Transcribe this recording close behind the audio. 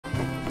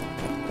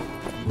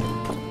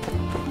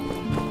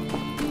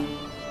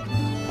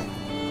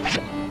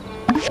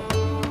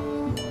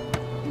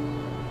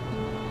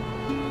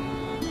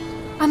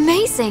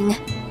amazing!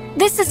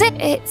 This is it!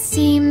 It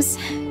seems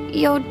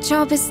your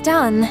job is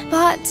done,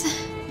 but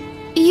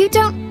you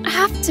don't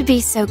have to be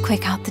so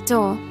quick out the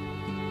door.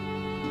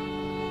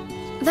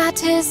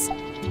 That is,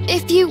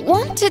 if you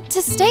wanted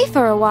to stay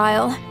for a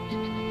while,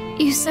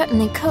 you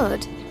certainly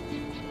could.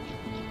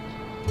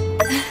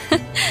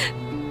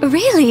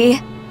 Really?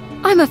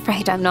 I'm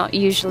afraid I'm not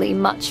usually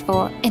much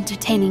for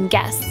entertaining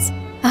guests.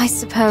 I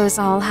suppose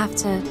I'll have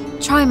to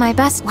try my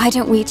best. Why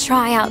don't we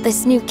try out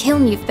this new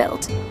kiln you've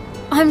built?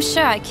 I'm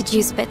sure I could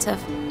use a bit of...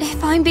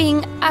 If I'm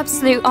being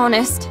absolute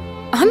honest,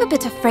 I'm a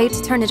bit afraid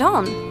to turn it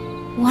on.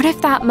 What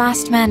if that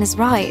masked man is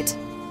right?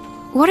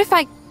 What if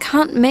I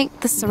can't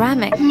make the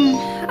ceramic?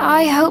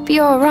 I hope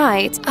you're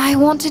right. I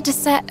wanted to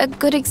set a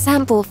good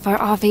example for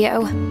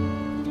Avio.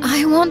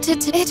 I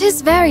wanted to... It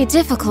is very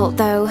difficult,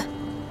 though,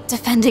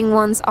 defending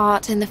one's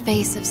art in the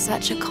face of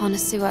such a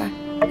connoisseur.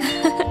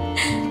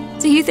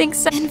 Do you think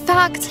so? In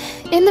fact,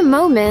 in the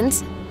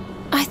moment,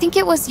 I think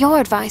it was your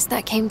advice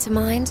that came to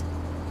mind.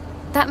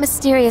 That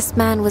mysterious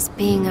man was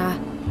being a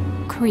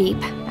creep,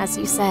 as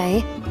you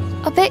say.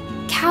 A bit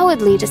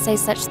cowardly to say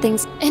such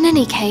things. In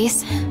any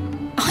case,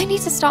 I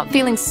need to stop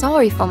feeling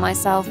sorry for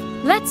myself.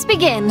 Let's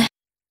begin!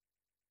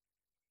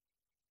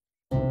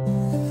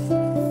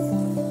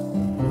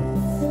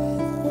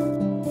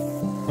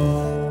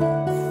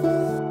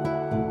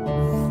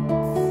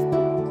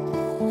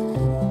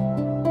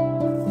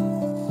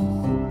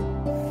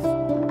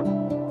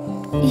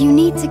 You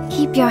need to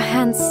keep your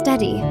hands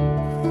steady.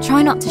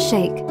 Try not to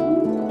shake.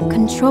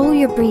 Control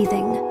your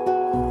breathing.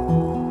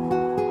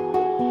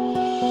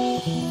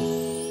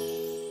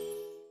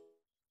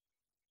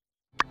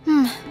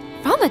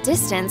 From a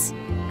distance,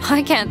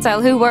 I can't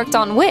tell who worked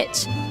on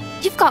which.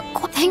 You've got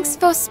Thanks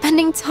for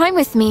spending time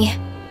with me.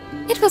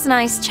 It was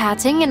nice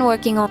chatting and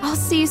working on... I'll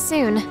see you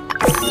soon.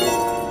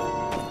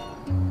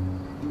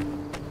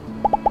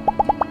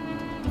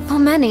 For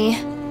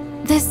many,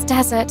 this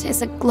desert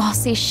is a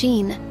glossy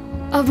sheen.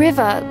 A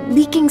river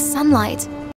leaking sunlight.